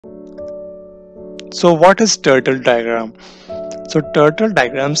So what is turtle diagram? So turtle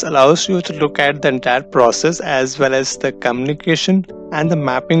diagrams allows you to look at the entire process as well as the communication and the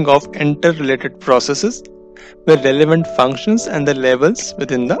mapping of interrelated processes with relevant functions and the levels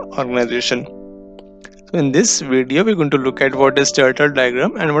within the organization. So in this video we're going to look at what is turtle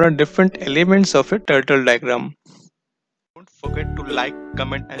diagram and what are different elements of a turtle diagram. Don't forget to like,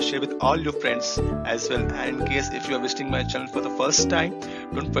 comment and share with all your friends as well, and in case if you are visiting my channel for the first time,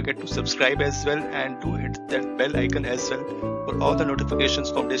 don't forget to subscribe as well and do hit that bell icon as well for all the notifications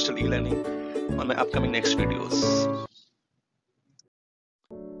from digital e-learning on my upcoming next videos.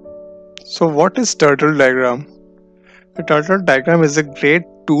 So what is turtle diagram? A turtle diagram is a great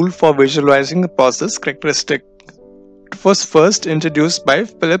tool for visualizing a process characteristic. It was first introduced by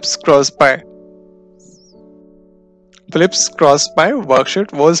Phillips Crosby. Phillips Crosby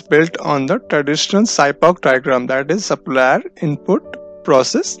worksheet was built on the traditional SIPOC diagram, that is supplier, input,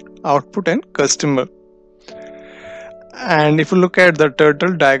 process, output and customer. And if you look at the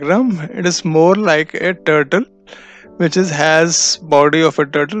turtle diagram, it is more like a turtle which has body of a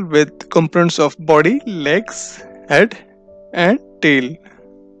turtle with components of body, legs, head and tail.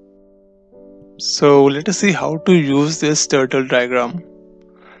 So let us see how to use this turtle diagram.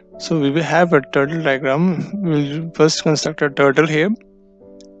 So we will have a turtle diagram. We will first construct a turtle here,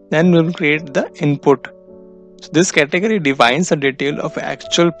 then we will create the input. So this category defines the detail of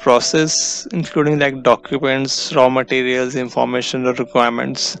actual process, including like documents, raw materials, information or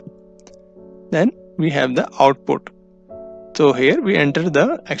requirements. Then we have the output. So here we enter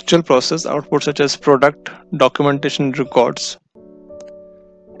the actual process output such as product, documentation, records.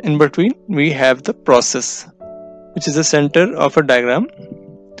 In between we have the process, which is the center of a diagram.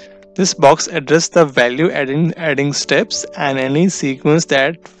 This box addresses the value adding steps and any sequence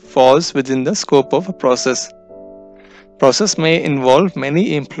that falls within the scope of a process. Process may involve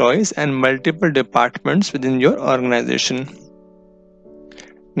many employees and multiple departments within your organization.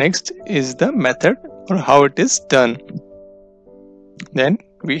 Next is the method or how it is done. Then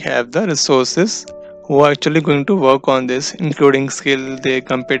we have the resources who are actually going to work on this, including skill, their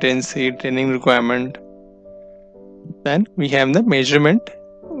competency, training requirement. Then we have the measurement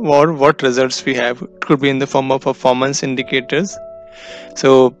or what results we have. It could be in the form of performance indicators.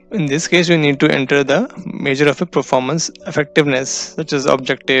 So in this case we need to enter the measure of a performance effectiveness such as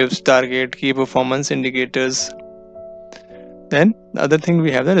objectives, target, key performance indicators. Then the other thing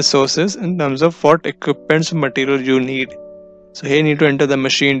we have the resources in terms of what equipments or material you need. So here you need to enter the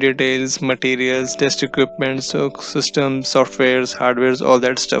machine details, materials, test equipment, so systems, softwares, hardwares, all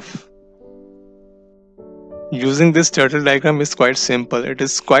that stuff. Using this turtle diagram is quite simple. It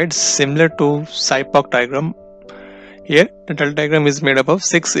is quite similar to SIPOC diagram. Here the turtle diagram is made up of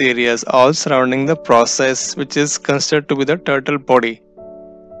 6 areas, all surrounding the process, which is considered to be the turtle body.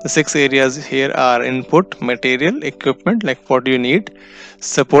 The 6 areas here are input, material, equipment like what you need,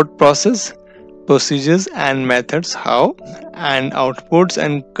 support process, procedures and methods how, and outputs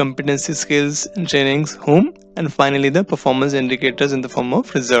and competency skills, trainings whom, and finally the performance indicators in the form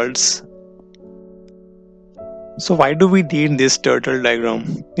of results. So why do we need this turtle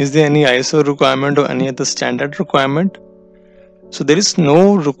diagram? Is there any ISO requirement or any other standard requirement? So there is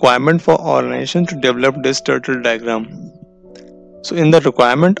no requirement for organization to develop this turtle diagram. So in the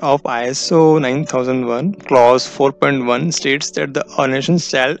requirement of ISO 9001, clause 4.1 states that the organization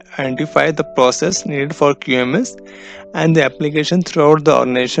shall identify the process needed for QMS and the application throughout the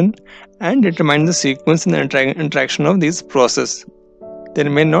organization and determine the sequence and the interaction of these process. There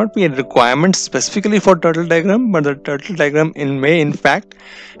may not be a requirement specifically for turtle diagram, but the turtle diagram may in fact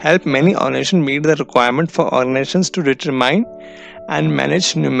help many organizations meet the requirement for organizations to determine and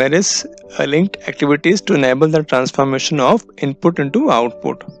manage numerous linked activities to enable the transformation of input into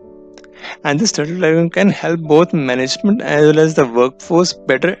output. And this turtle diagram can help both management as well as the workforce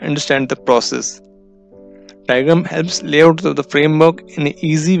better understand the process. Diagram helps lay out the framework in an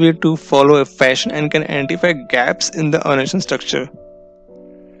easy way to follow a fashion and can identify gaps in the organization structure.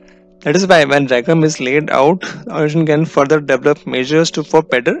 That is why when diagram is laid out, the organization can further develop measures for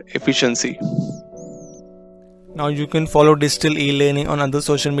better efficiency. Now you can follow digital e-learning on other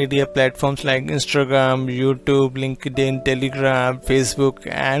social media platforms like Instagram, YouTube, LinkedIn, Telegram, Facebook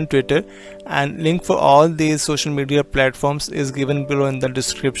and Twitter, and link for all these social media platforms is given below in the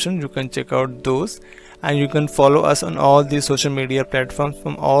description. You can check out those and you can follow us on all these social media platforms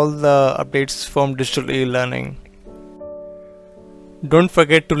from all the updates from digital e-learning. Don't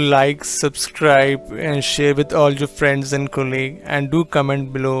forget to like, subscribe and share with all your friends and colleagues, and do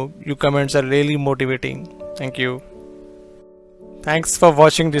comment below. Your comments are really motivating. Thank you. Thanks for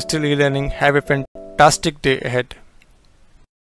watching digital e-learning. Have a fantastic day ahead.